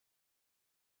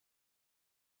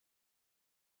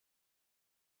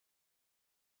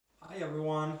Hi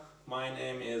everyone, my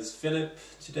name is Philip.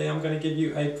 Today I'm going to give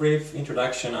you a brief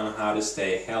introduction on how to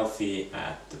stay healthy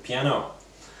at the piano.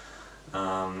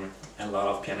 A lot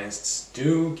of pianists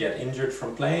do get injured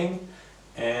from playing,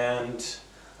 and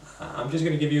I'm just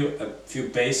going to give you a few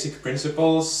basic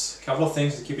principles, a couple of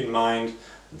things to keep in mind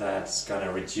that's going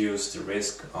to reduce the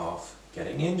risk of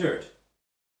getting injured.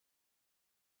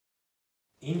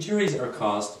 Injuries are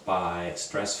caused by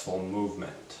stressful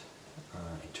movement.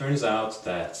 It turns out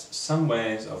that some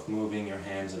ways of moving your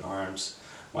hands and arms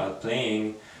while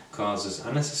playing causes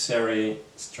unnecessary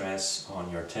stress on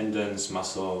your tendons,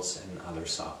 muscles and other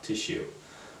soft tissue.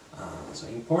 So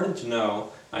important to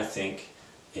know, I think,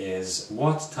 is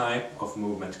what type of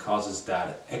movement causes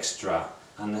that extra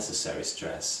unnecessary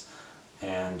stress,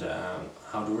 and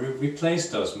how to replace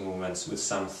those movements with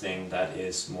something that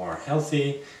is more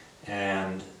healthy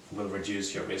and will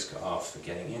reduce your risk of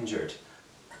getting injured.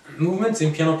 Movements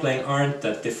in piano playing aren't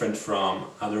that different from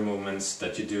other movements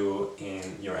that you do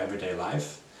in your everyday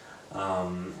life.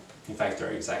 In fact,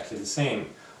 they're exactly the same.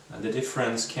 The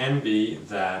difference can be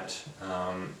that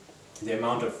the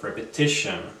amount of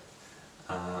repetition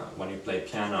when you play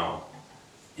piano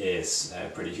is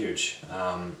pretty huge.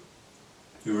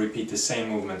 You repeat the same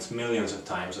movements millions of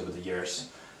times over the years,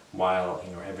 while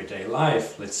in your everyday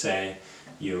life, let's say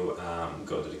you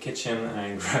go to the kitchen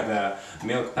and grab a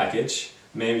milk package.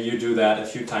 Maybe you do that a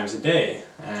few times a day,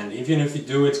 and even if you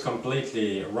do it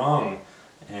completely wrong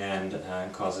and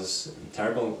causes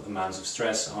terrible amounts of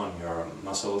stress on your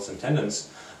muscles and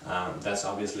tendons, that's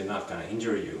obviously not going to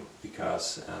injure you,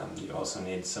 because you also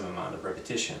need some amount of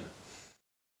repetition.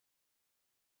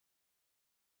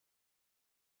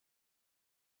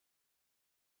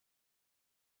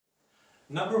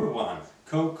 Number 1,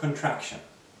 co-contraction.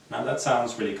 Now that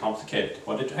sounds really complicated.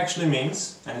 What it actually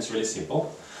means, and it's really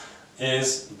simple,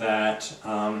 is that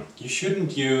you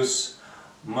shouldn't use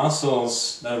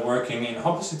muscles that are working in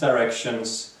opposite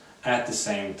directions at the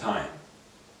same time.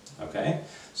 Okay?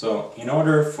 So in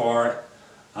order for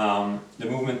the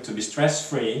movement to be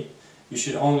stress-free, you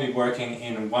should only be working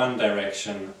in one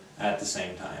direction at the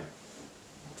same time.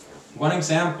 One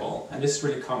example, and this is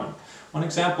really common, one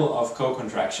example of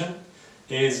co-contraction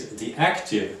is the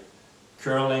active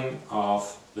curling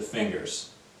of the fingers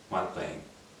while playing.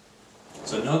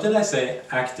 So note that I say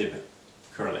active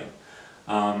curling,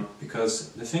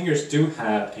 because the fingers do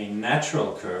have a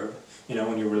natural curve. You know,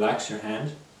 when you relax your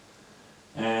hand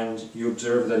and you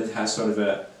observe that it has sort of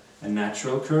a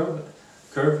natural curve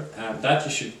that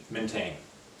you should maintain.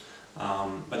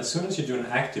 But as soon as you do an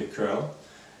active curl,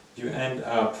 you end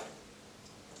up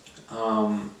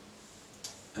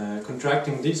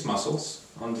contracting these muscles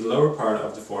on the lower part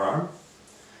of the forearm,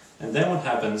 and then what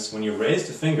happens when you raise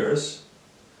the fingers,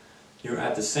 you're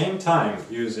at the same time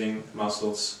using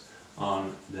muscles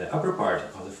on the upper part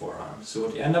of the forearm. So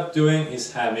what you end up doing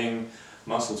is having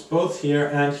muscles both here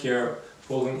and here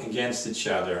pulling against each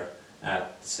other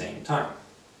at the same time.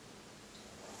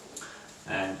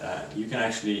 And you can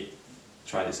actually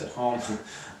try this at home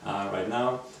right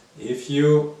now. If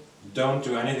you don't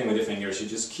do anything with your fingers, you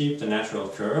just keep the natural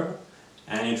curve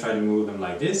and you try to move them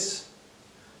like this.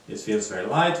 It feels very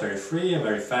light, very free and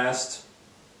very fast.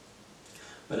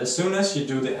 But as soon as you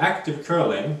do the active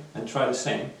curling and try the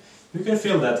same, you can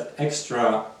feel that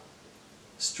extra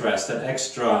stress, that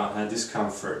extra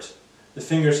discomfort. The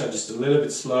fingers are just a little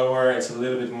bit slower, it's a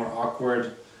little bit more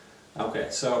awkward. Okay,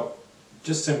 so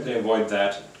just simply avoid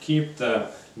that. Keep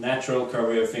the natural curve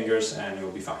of your fingers and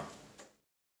you'll be fine.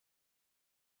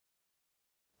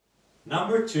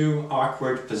 Number 2,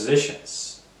 awkward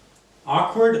positions.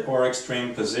 Awkward or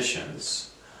extreme positions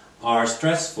are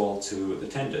stressful to the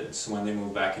tendons when they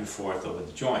move back and forth over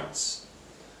the joints.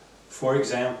 For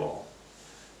example,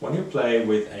 when you play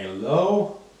with a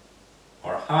low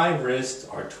or high wrist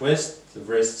or twist the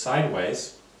wrist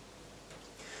sideways,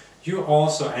 you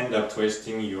also end up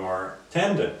twisting your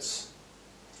tendons,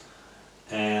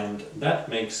 and that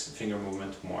makes finger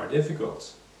movement more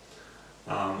difficult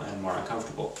and more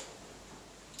uncomfortable.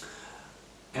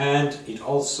 And it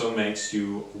also makes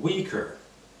you weaker.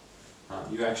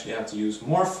 You actually have to use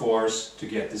more force to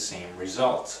get the same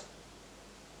result.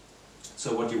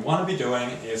 So what you want to be doing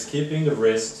is keeping the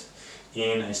wrist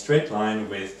in a straight line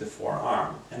with the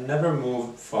forearm and never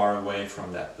move far away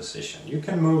from that position. You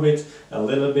can move it a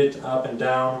little bit up and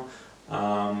down,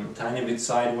 tiny bit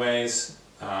sideways,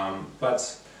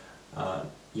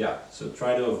 yeah, so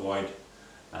try to avoid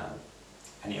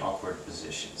any awkward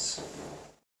positions.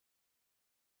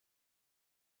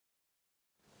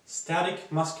 Static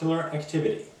muscular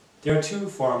activity. There are two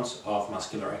forms of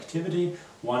muscular activity.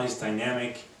 One is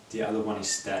dynamic, the other one is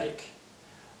static.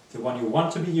 The one you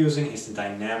want to be using is the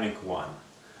dynamic one.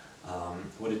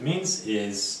 What it means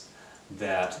is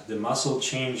that the muscle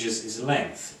changes its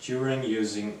length during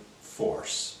using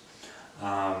force.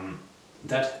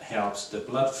 That helps the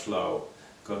blood flow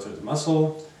go through the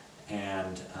muscle,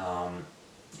 and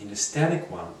in the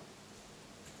static one,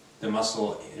 the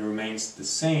muscle remains the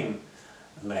same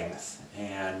length,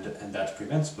 and that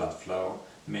prevents blood flow,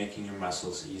 making your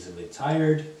muscles easily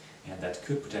tired, and that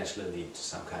could potentially lead to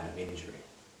some kind of injury.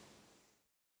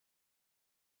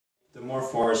 The more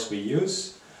force we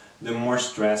use, the more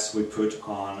stress we put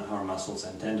on our muscles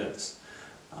and tendons.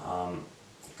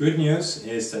 Good news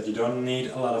is that you don't need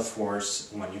a lot of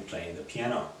force when you play the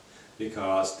piano,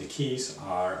 because the keys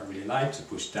are really light to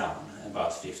push down,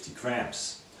 about 50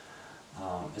 grams.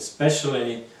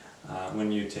 Especially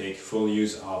when you take full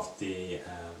use of the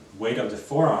weight of the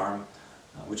forearm,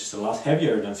 which is a lot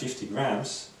heavier than 50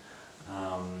 grams,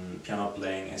 piano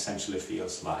playing essentially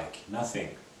feels like nothing.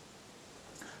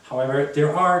 However,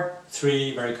 there are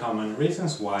 3 very common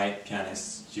reasons why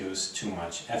pianists use too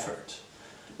much effort.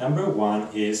 Number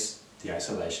 1 is the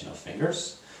isolation of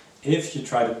fingers. If you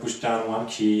try to push down one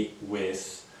key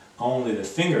with only the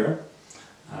finger,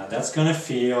 that's going to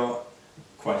feel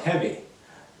quite heavy.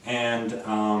 And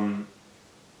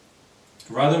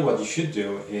rather what you should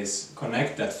do is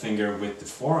connect that finger with the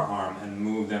forearm and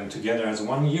move them together as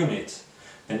one unit.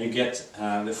 Then you get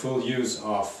the full use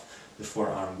of the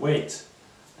forearm weight.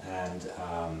 And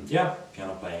yeah,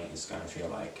 piano playing is going to feel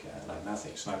like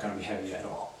nothing. It's not going to be heavy at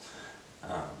all.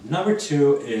 Number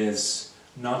 2 is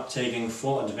not taking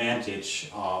full advantage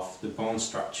of the bone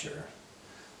structure.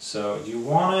 So you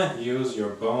want to use your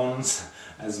bones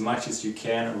as much as you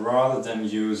can rather than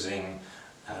using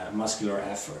muscular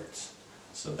effort.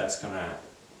 So that's going to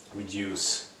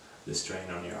reduce the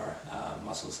strain on your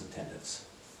muscles and tendons.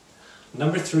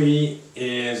 Number 3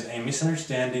 is a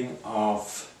misunderstanding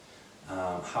of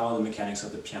how the mechanics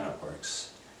of the piano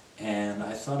works, and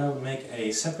I thought I would make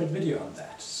a separate video on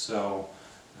that, so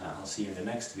I'll see you in the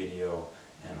next video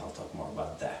and I'll talk more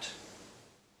about that.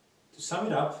 To sum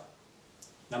it up,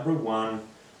 number 1,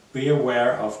 be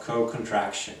aware of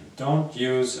co-contraction. Don't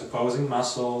use opposing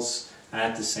muscles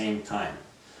at the same time.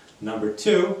 Number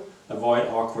 2, avoid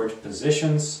awkward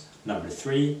positions. Number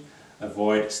 3,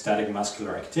 avoid static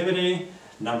muscular activity.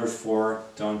 Number 4,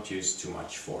 don't use too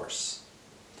much force.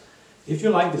 If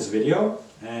you like this video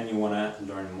and you want to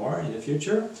learn more in the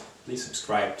future, please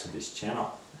subscribe to this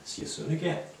channel. See you soon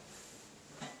again.